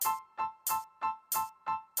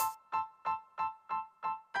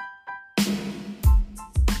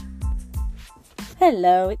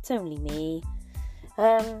Hello, it's only me.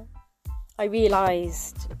 I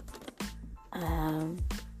realised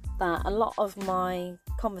that a lot of my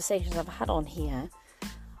conversations I've had on here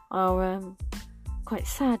are quite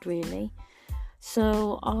sad, really.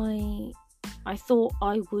 So I thought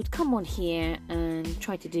I would come on here and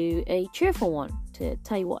try to do a cheerful one to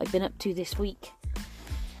tell you what I've been up to this week,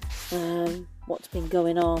 what's been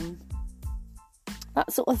going on,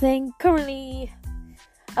 that sort of thing. Currently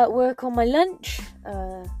at work on my lunch,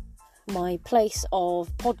 my place of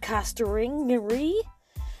podcasteringery,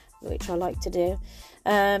 which I like to do.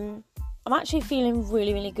 I'm actually feeling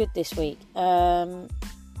really, really good this week.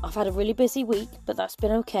 I've had a really busy week, but that's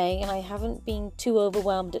been okay, and I haven't been too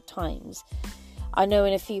overwhelmed at times. I know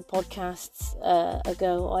in a few podcasts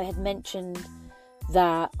ago I had mentioned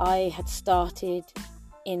that I had started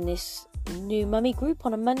in this new mummy group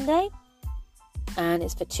on a Monday, and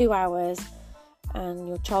it's for 2 hours, and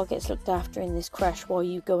your child gets looked after in this creche while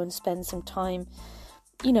you go and spend some time,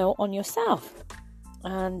 on yourself.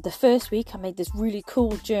 And the first week I made this really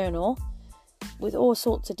cool journal with all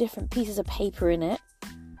sorts of different pieces of paper in it,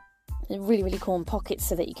 and really, really cool in pockets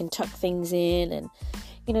so that you can tuck things in, and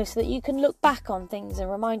so that you can look back on things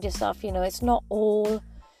and remind yourself, it's not all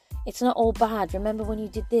bad. Remember when you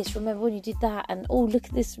did this, remember when you did that, and look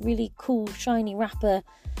at this really cool shiny wrapper,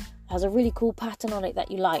 has a really cool pattern on it that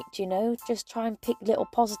you liked. Just try and pick little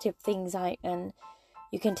positive things out, and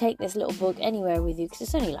you can take this little book anywhere with you because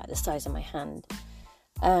it's only like the size of my hand.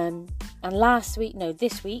 And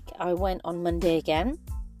this week I went on Monday again,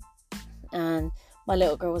 and my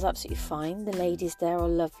little girl was absolutely fine. The ladies there are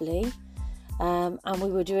lovely, and we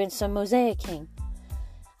were doing some mosaicing.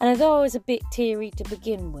 And although I was a bit teary to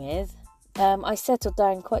begin with, I settled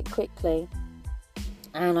down quite quickly,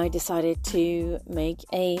 and I decided to make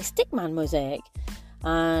a stickman mosaic.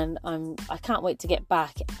 And I can't wait to get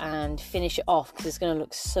back and finish it off because it's going to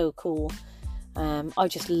look so cool. I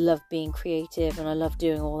just love being creative, and I love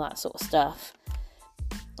doing all that sort of stuff.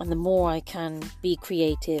 And the more I can be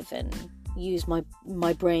creative and use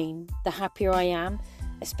my brain, the happier I am,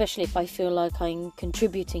 especially if I feel like I'm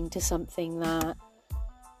contributing to something that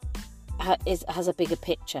has a bigger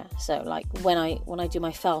picture. So like when I do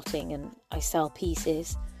my felting and I sell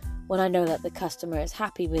pieces, when I know that the customer is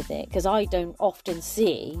happy with it, because I don't often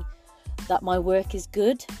see that my work is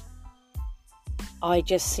good. I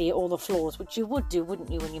just see all the flaws, which you would do,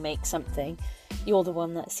 wouldn't you, when you make something? You're the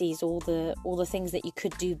one that sees all the things that you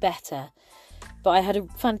could do better. But I had a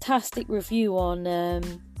fantastic review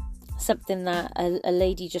on something that a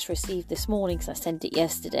lady just received this morning, because I sent it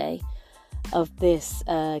yesterday, of this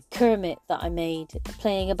Kermit that I made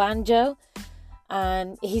playing a banjo,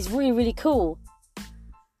 and he's really, really cool.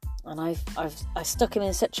 And I stuck him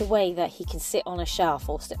in such a way that he can sit on a shelf,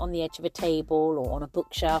 or sit on the edge of a table, or on a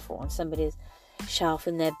bookshelf, or on somebody's shelf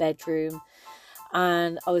in their bedroom.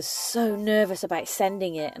 And I was so nervous about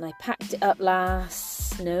sending it, and I packed it up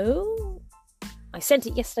I sent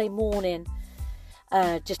it yesterday morning,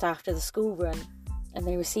 just after the school run, and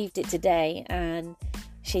they received it today, and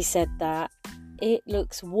she said that it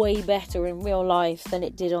looks way better in real life than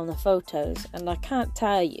it did on the photos. And I can't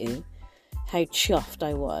tell you how chuffed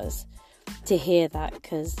I was to hear that,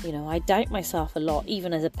 because I doubt myself a lot,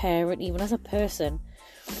 even as a parent, even as a person.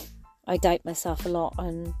 I doubt myself a lot,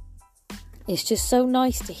 and it's just so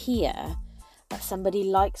nice to hear that somebody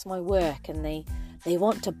likes my work and they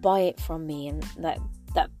want to buy it from me, and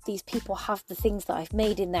that these people have the things that I've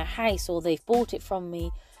made in their house, or they've bought it from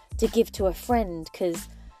me to give to a friend because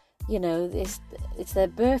it's their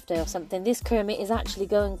birthday or something. This Kermit is actually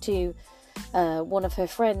going to one of her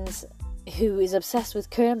friends who is obsessed with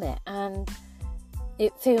Kermit, and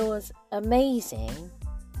it feels amazing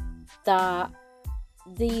that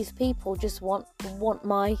these people just want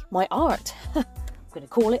my art. I'm going to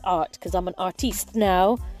call it art because I'm an artiste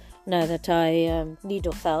now that I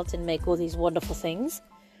needle felt and make all these wonderful things.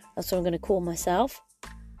 That's what I'm going to call myself.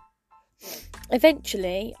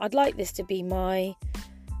 Eventually, I'd like this to be my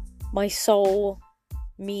sole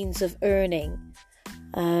means of earning,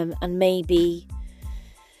 and maybe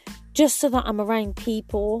just so that I'm around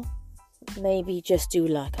people, maybe just do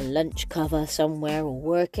like a lunch cover somewhere, or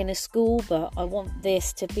work in a school. But I want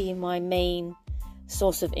this to be my main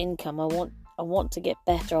source of income. I want to get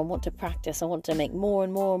better. I want to practice. I want to make more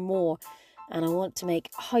and more and more, and I want to make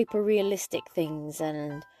hyper realistic things,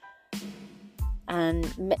 and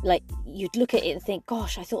like you'd look at it and think,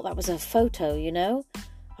 gosh, I thought that was a photo.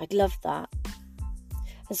 I'd love that.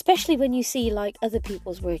 Especially when you see like other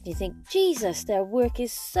people's work and you think, Jesus, their work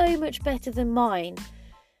is so much better than mine.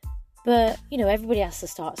 But everybody has to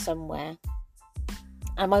start somewhere,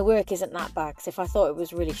 and my work isn't that bad, because if I thought it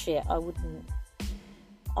was really shit, I wouldn't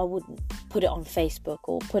I wouldn't put it on Facebook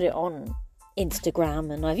or put it on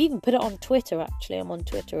Instagram, and I've even put it on Twitter. Actually, I'm on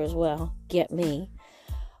Twitter as well. Get me.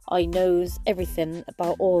 I knows everything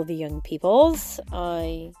about all the young peoples.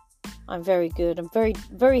 I'm very good. I'm very,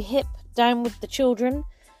 very hip, down with the children.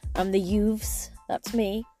 I'm the youths. That's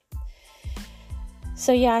me.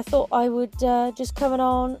 So yeah, I thought I would just come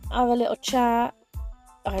on, have a little chat.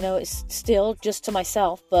 I know it's still just to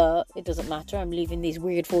myself, but it doesn't matter. I'm leaving these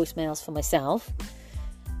weird voicemails for myself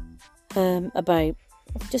about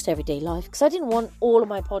just everyday life, because I didn't want all of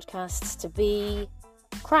my podcasts to be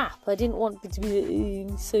crap. I didn't want it to be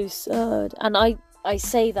so sad. And I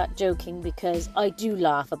say that joking, because I do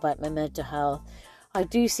laugh about my mental health. I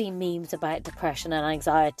do see memes about depression and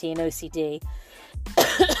anxiety and OCD.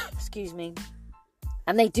 Excuse me.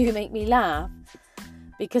 And they do make me laugh,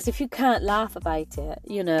 because if you can't laugh about it,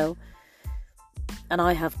 you know, and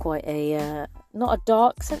I have quite a, not a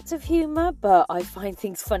dark sense of humour, but I find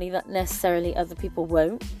things funny that necessarily other people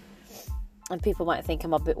won't. And people might think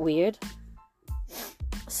I'm a bit weird.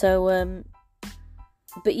 So,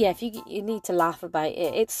 but yeah, if you need to laugh about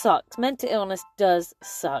it, it sucks. Mental illness does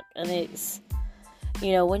suck. And it's,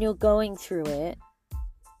 you know, when you're going through it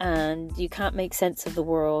and you can't make sense of the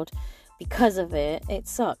world because of it, it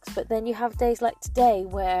sucks. But then you have days like today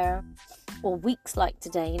or weeks like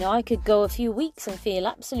today, you know, I could go a few weeks and feel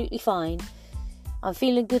absolutely fine. I'm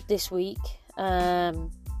feeling good this week,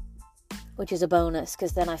 which is a bonus,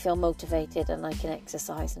 because then I feel motivated and I can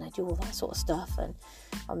exercise and I do all that sort of stuff. And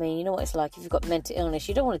I mean, you know what it's like if you've got mental illness,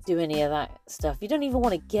 you don't want to do any of that stuff. You don't even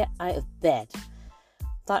want to get out of bed.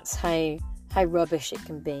 That's how rubbish it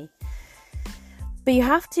can be. But you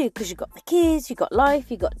have to, because you've got the kids, you've got life,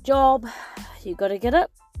 you've got a job. You've got to get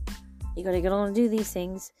up. You've got to get on and do these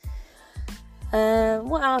things.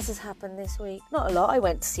 What else has happened this week? Not a lot. I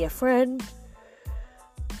went to see a friend.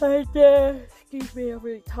 And, excuse me, I'm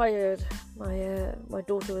really tired. My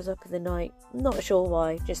daughter was up in the night. Not sure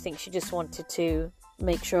why. Just think she just wanted to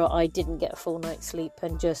make sure I didn't get a full night's sleep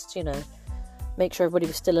and just, you know, make sure everybody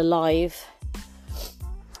was still alive.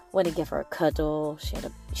 Went to give her a cuddle. She had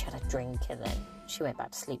a drink, and then she went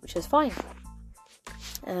back to sleep, which is fine.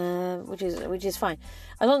 Which is fine,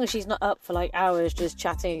 as long as she's not up for like hours just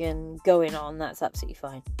chatting and going on. That's absolutely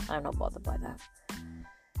fine. I'm not bothered by that.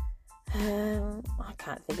 I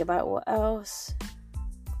can't think about what else.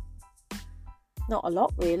 Not a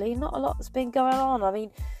lot, really. Not a lot that's been going on. I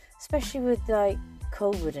mean, especially with like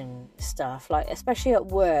COVID and stuff, like especially at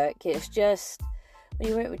work, it's just when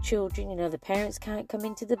you work with children, you know, the parents can't come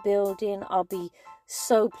into the building. I'll be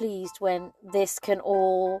so pleased when this can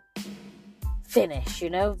all finish, you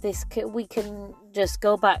know, we can just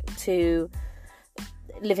go back to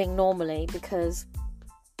living normally, because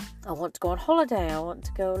I want to go on holiday. I want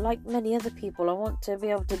to go, like many other people, I want to be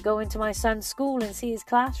able to go into my son's school and see his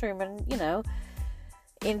classroom and, you know,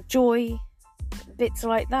 enjoy bits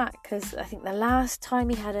like that, because I think the last time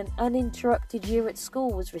he had an uninterrupted year at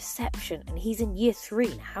school was reception, and he's in year 3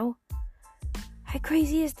 now. How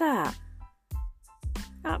crazy is that?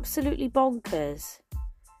 Absolutely bonkers.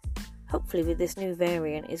 Hopefully with this new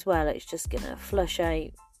variant as well, it's just going to flush out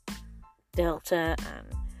Delta, and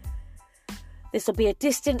this will be a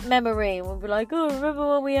distant memory, and we'll be like, oh, remember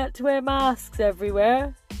when we had to wear masks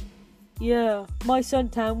everywhere? Yeah, my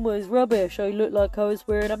suntan was rubbish. I looked like I was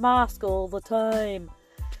wearing a mask all the time.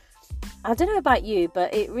 I don't know about you,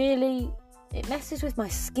 but it messes with my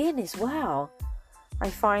skin as well. I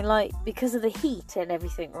find, like, because of the heat and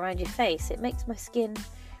everything around your face, it makes my skin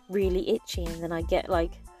really itchy, and then I get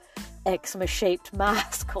like eczema shaped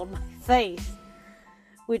mask on my face,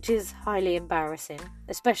 which is highly embarrassing,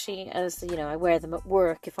 especially as, you know, I wear them at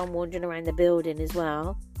work if I'm wandering around the building as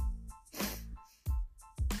well.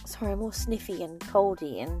 Sorry, I'm all sniffy and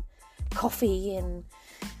coldy and coffee and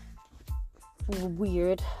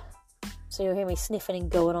weird, so you'll hear me sniffing and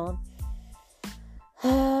going on.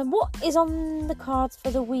 What is on the cards for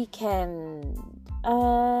the weekend?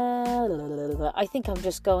 I think I'm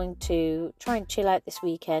just going to try and chill out this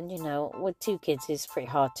weekend. You know, with 2 kids it's pretty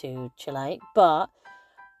hard to chill out, but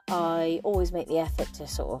I always make the effort to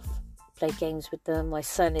sort of play games with them. My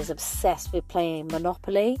son is obsessed with playing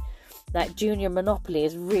Monopoly. That junior Monopoly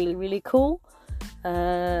is really, really cool.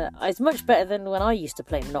 It's much better than when I used to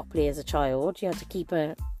play Monopoly as a child. You had to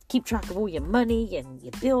keep track of all your money and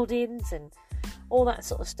your buildings and all that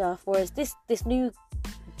sort of stuff. Whereas this new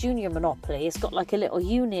junior Monopoly, it's got like a little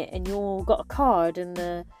unit, and you've got a card,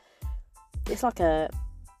 and it's like a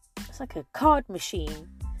card machine,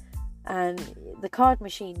 and the card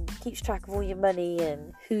machine keeps track of all your money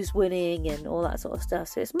and who's winning and all that sort of stuff.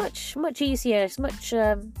 So it's much easier. It's much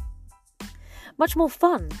more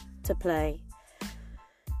fun to play.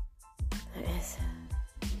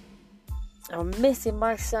 I'm missing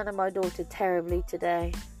my son and my daughter terribly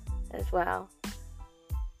today as well.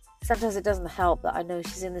 Sometimes it doesn't help that I know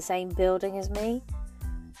she's in the same building as me,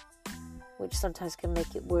 which sometimes can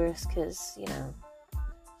make it worse because,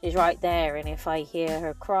 she's right there, and if I hear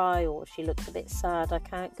her cry or she looks a bit sad, I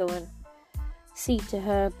can't go and see to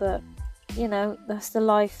her. But, that's the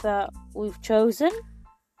life that we've chosen.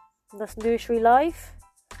 That's nursery life.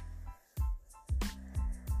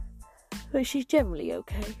 But she's generally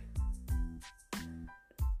okay.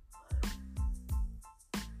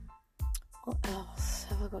 What else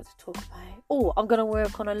have I got to talk about? Oh, I'm going to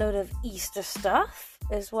work on a load of Easter stuff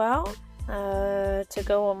as well. To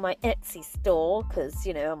go on my Etsy store, because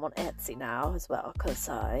I'm on Etsy now as well, because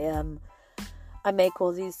I make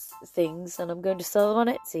all these things and I'm going to sell them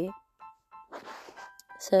on Etsy.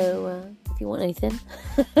 So if you want anything,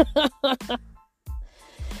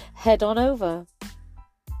 head on over.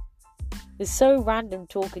 It's so random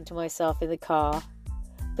talking to myself in the car,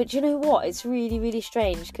 but you know what? It's really, really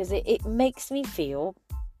strange because it makes me feel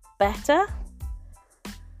better.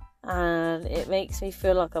 And it makes me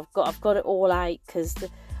feel like I've got it all out, because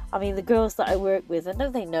the girls that I work with, I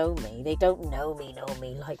know they know me. They don't know me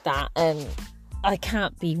like that, and I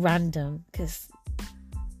can't be random because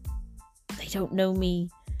they don't know me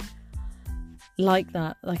like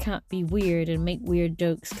that. I can't be weird and make weird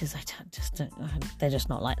jokes because they're just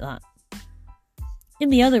not like that.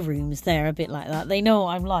 In the other rooms, they're a bit like that. They know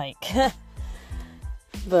what I'm like,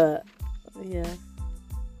 but yeah.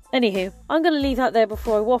 Anywho, I'm going to leave that there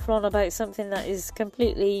before I waffle on about something that is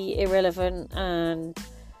completely irrelevant and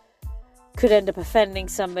could end up offending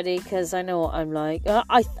somebody, because I know what I'm like.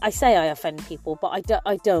 I say I offend people, but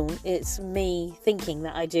I don't. It's me thinking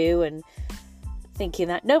that I do, and thinking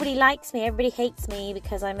that nobody likes me, everybody hates me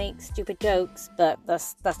because I make stupid jokes, but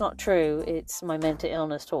that's not true. It's my mental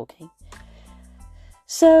illness talking.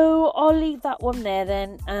 So I'll leave that one there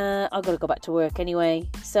then. I've got to go back to work anyway.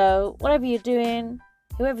 So whatever you're doing,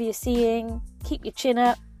 whoever you're seeing, keep your chin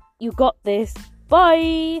up. You got this.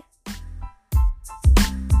 Bye.